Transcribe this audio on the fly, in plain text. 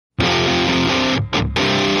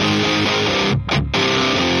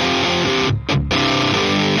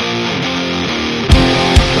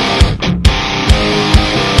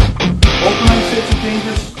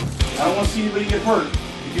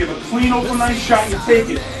clean open ice shot, you take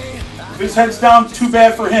it. If his head's down, too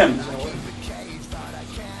bad for him.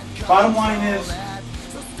 Bottom line is,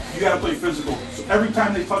 you got to play physical. So every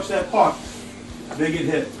time they touch that puck, they get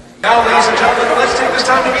hit. Now, ladies and gentlemen, let's take this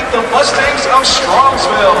time to meet the Mustangs of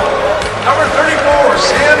Strongsville. Number 34,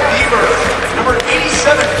 Sam Bieber. Number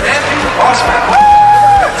 87, Matthew Bossman. Number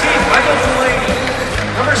 15, Michael Delaney.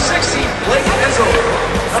 Number 16, Blake Enzel.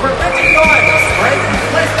 Number 55, Frank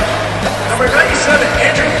Flint. Number 97,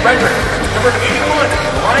 Andrew Frederick. Number 81,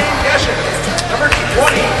 Ryan Gashin. Number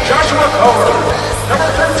 20, Joshua Cover. Number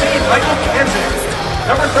 13, Michael Kenzik.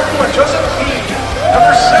 Number 31, Joseph Key.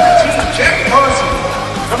 Number 17, Jack Ponzi.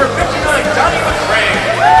 Number 59, Donnie McCray.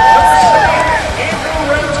 Number 70, Andrew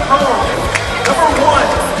Rentone. Number 1,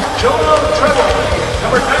 Jonah Treble.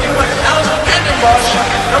 Number 91, Alice Vandenbosch.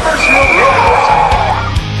 Number 0, Rose.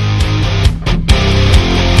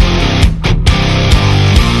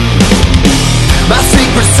 My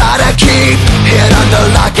secret side I keep hid under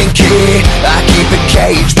lock and key. I keep it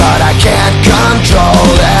caged, but I can't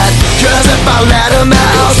control it. Cause if I let them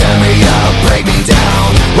out, tear me up, break me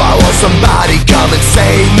down. Why won't somebody come and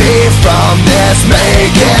save me from this?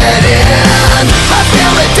 Make it in. I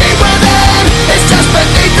feel it deep within, it's just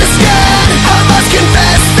beneath the skin. I must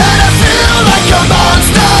confess that I feel like a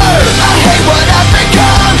monster. I hate what I've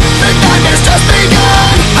become, the nightmare's just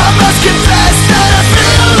begun. I must confess that I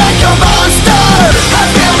feel like a monster. I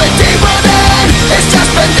feel it deep within, it's just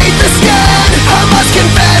beneath the skin. I must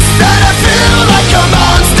confess that I feel like a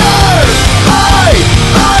monster.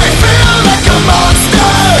 I feel like a monster.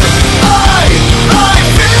 I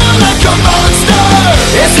feel like a monster.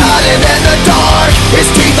 It's hiding in the dark, its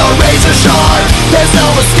teeth are razor sharp. There's no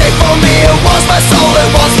escape for me, it wants my soul, it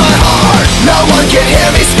wants my heart. No one can hear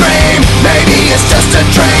me scream, maybe it's just a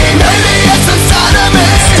dream. Maybe it's inside of me.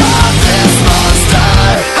 Stop this monster.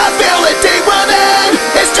 I feel it deep within,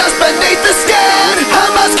 it's just beneath the skin. I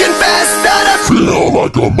must confess that I feel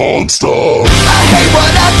like a monster. I hate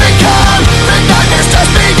what I've become, the nightmare's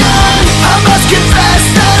just begun. I must confess